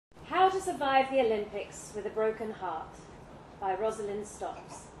to Survive the Olympics with a Broken Heart by Rosalind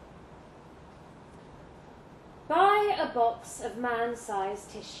Stopps. Buy a box of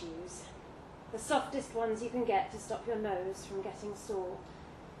man-sized tissues, the softest ones you can get to stop your nose from getting sore.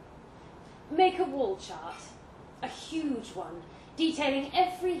 Make a wall chart, a huge one, detailing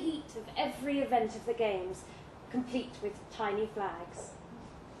every heat of every event of the Games, complete with tiny flags.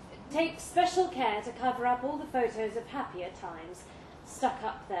 Take special care to cover up all the photos of happier times, stuck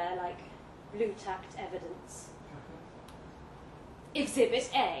up there like blue-tacked evidence. Exhibit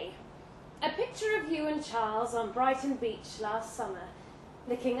A. A picture of you and Charles on Brighton Beach last summer,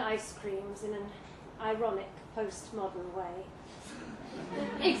 licking ice creams in an ironic postmodern way.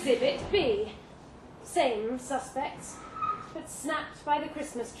 Exhibit B. Same suspects, but snapped by the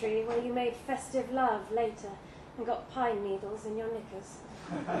Christmas tree where you made festive love later and got pine needles in your knickers.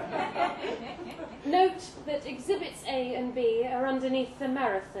 Note that Exhibits A and B are underneath the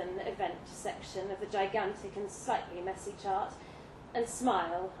marathon event section of the gigantic and slightly messy chart, and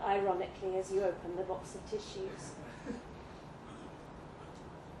smile ironically as you open the box of tissues.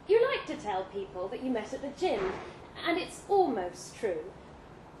 You like to tell people that you met at the gym, and it's almost true,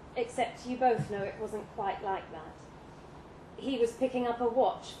 except you both know it wasn't quite like that. He was picking up a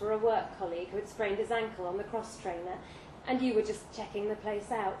watch for a work colleague who had sprained his ankle on the cross trainer, and you were just checking the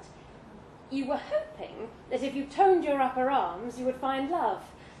place out. You were hoping that if you toned your upper arms, you would find love.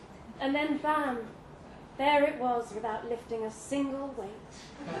 And then, bam, there it was without lifting a single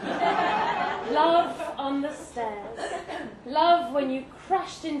weight. Love on the stairs. Love when you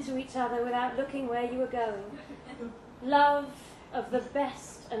crashed into each other without looking where you were going. Love of the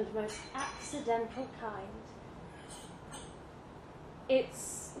best and most accidental kind.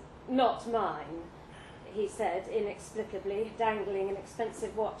 It's not mine, he said inexplicably, dangling an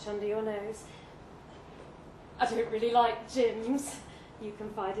expensive watch under your nose. I don't really like gyms, you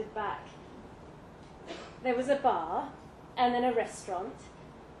confided back. There was a bar, and then a restaurant,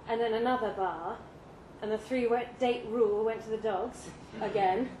 and then another bar, and the 3-date rule went to the dogs,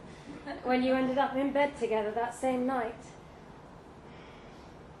 again, when you ended up in bed together that same night.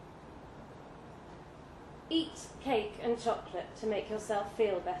 Eat cake and chocolate to make yourself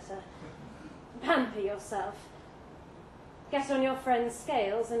feel better. Pamper yourself. Get on your friend's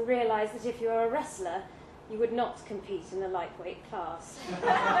scales and realise that if you are a wrestler, you would not compete in the lightweight class.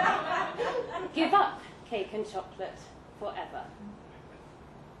 Give up cake and chocolate forever.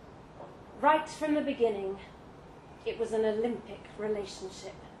 Right from the beginning, it was an Olympic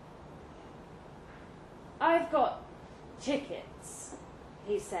relationship. I've got tickets,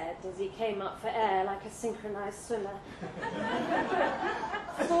 he said as he came up for air like a synchronized swimmer,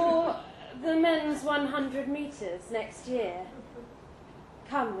 for the men's 100 metres next year.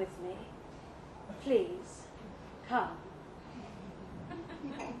 Come with me. Please, come.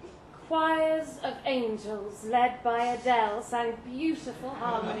 Choirs of angels led by Adele sang beautiful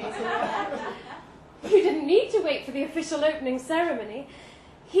harmonies in your head. You didn't need to wait for the official opening ceremony.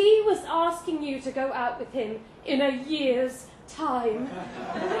 He was asking you to go out with him in a year's time.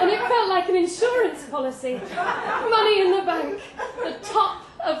 And it felt like an insurance policy. Money in the bank, the top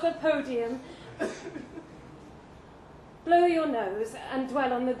of the podium. Blow your nose and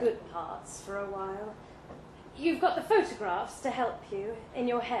dwell on the good parts for a while. You've got the photographs to help you in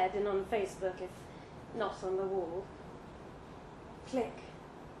your head and on Facebook, if not on the wall. Click.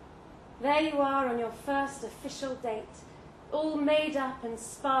 There you are on your first official date, all made up and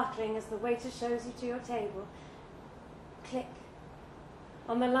sparkling as the waiter shows you to your table. Click.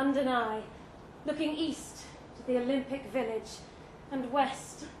 On the London Eye, looking east to the Olympic Village and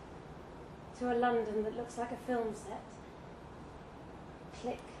west to a London that looks like a film set.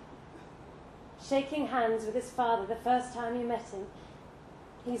 Click. Shaking hands with his father the first time you met him.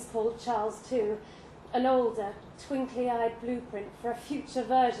 He's called Charles too, an older, twinkly-eyed blueprint for a future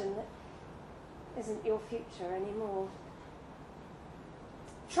version that isn't your future anymore.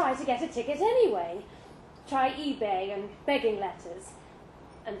 Try to get a ticket anyway. Try eBay and begging letters,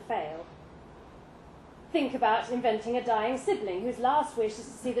 and fail. Think about inventing a dying sibling whose last wish is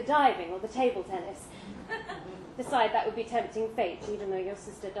to see the diving or the table tennis. Decide that would be tempting fate, even though your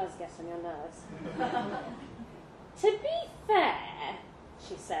sister does get on your nerves. To be fair,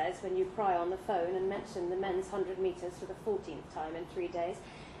 she says when you cry on the phone and mention the men's 100 metres for the 14th time in 3 days.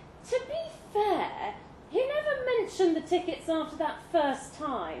 To be fair, he never mentioned the tickets after that first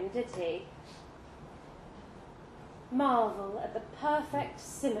time, did he? Marvel at the perfect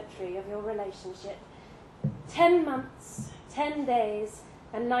symmetry of your relationship. 10 months, 10 days,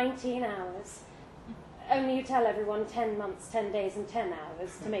 and 19 hours. Only you tell everyone 10 months, 10 days, and 10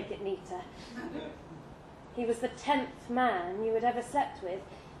 hours to make it neater. He was the 10th man you had ever slept with,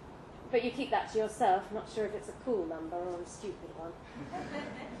 But you keep that to yourself, not sure if it's a cool number or a stupid one.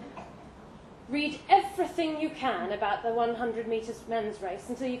 Read everything you can about the 100 metres men's race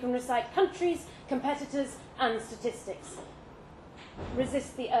until you can recite countries, competitors, and statistics.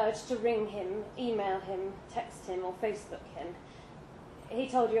 Resist the urge to ring him, email him, text him, or Facebook him. He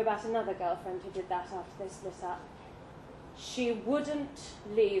told you about another girlfriend who did that after they split up. She wouldn't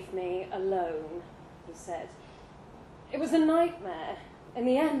leave me alone, he said. It was a nightmare. In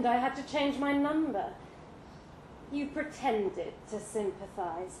the end, I had to change my number. You pretended to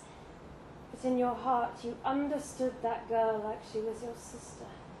sympathise, but in your heart you understood that girl like she was your sister.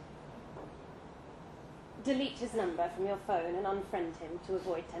 Delete his number from your phone and unfriend him to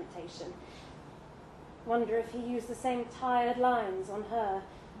avoid temptation. Wonder if he used the same tired lines on her,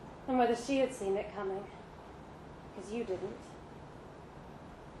 and whether she had seen it coming, because you didn't.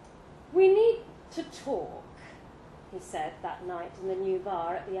 We need to talk, he said that night in the new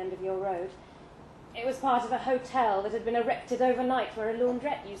bar at the end of your road. It was part of a hotel that had been erected overnight where a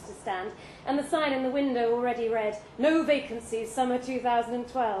laundrette used to stand, and the sign in the window already read, "No vacancies, summer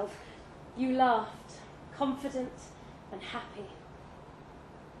 2012. You laughed, confident and happy.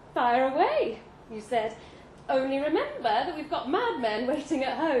 "Fire away," you said. "Only remember that we've got Mad Men waiting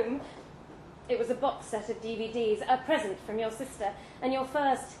at home." It was a box set of DVDs, a present from your sister, and your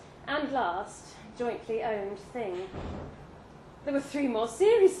first and last jointly owned thing. There were 3 more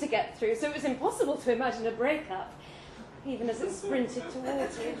series to get through, so it was impossible to imagine a breakup, even as it sprinted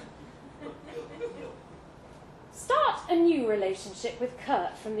towards you. Start a new relationship with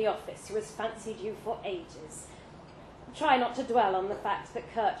Kurt from the office, who has fancied you for ages. Try not to dwell on the fact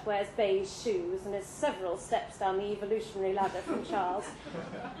that Kurt wears beige shoes and is several steps down the evolutionary ladder from Charles.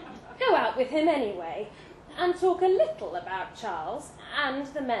 Go out with him anyway, and talk a little about Charles and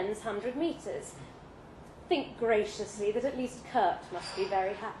the men's 100 metres. Think graciously that at least Kurt must be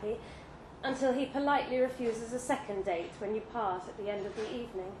very happy, until he politely refuses a second date when you part at the end of the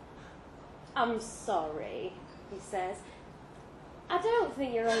evening. "I'm sorry," he says. "I don't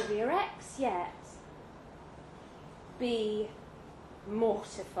think you're over your ex yet." Be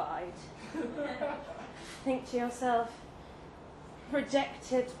mortified. Think to yourself,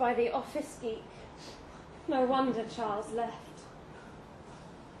 rejected by the office geek. No wonder Charles left.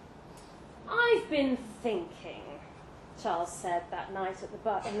 "I've been thinking," Charles said that night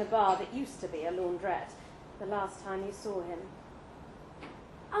at in the bar that used to be a laundrette, the last time you saw him.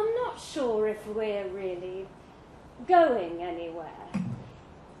 "I'm not sure if we're really going anywhere."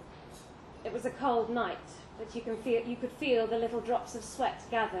 It was a cold night, but you could feel the little drops of sweat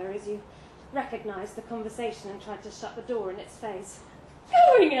gather as you recognised the conversation and tried to shut the door in its face.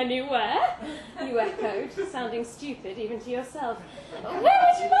 "Going anywhere?" you echoed, sounding stupid even to yourself. "Where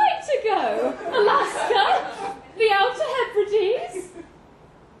would you like to go? Alaska? The Outer Hebrides?"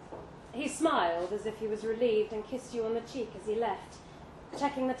 He smiled as if he was relieved and kissed you on the cheek as he left,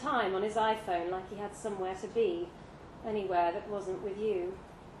 checking the time on his iPhone like he had somewhere to be, anywhere that wasn't with you.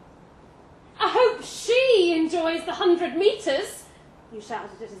 "I hope she enjoys the 100 metres, you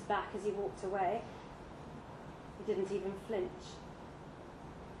shouted at his back as he walked away. He didn't even flinch.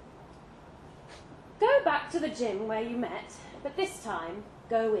 Go back to the gym where you met, but this time,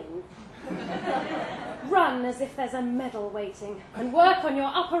 go in. Run as if there's a medal waiting, and work on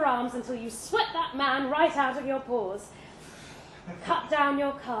your upper arms until you sweat that man right out of your pores. Cut down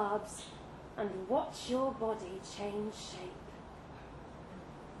your carbs, and watch your body change shape.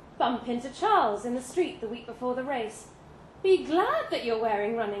 Bump into Charles in the street the week before the race. Be glad that you're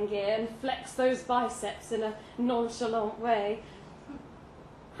wearing running gear and flex those biceps in a nonchalant way.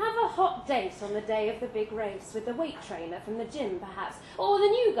 Have a hot date on the day of the big race with the weight trainer from the gym, perhaps, or the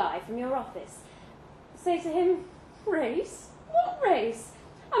new guy from your office. Say to him, "Race? What race?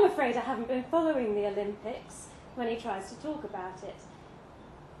 I'm afraid I haven't been following the Olympics," when he tries to talk about it.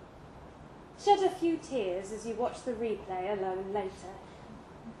 Shed a few tears as you watch the replay alone later.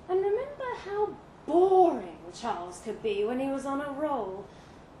 And remember how boring Charles could be when he was on a roll,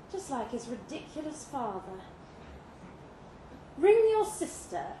 just like his ridiculous father. Ring your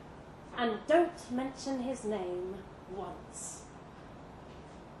sister and don't mention his name once.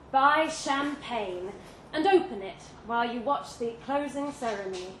 Buy champagne and open it while you watch the closing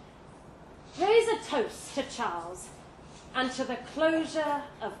ceremony. Raise a toast to Charles and to the closure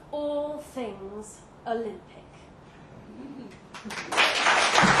of all things Olympic.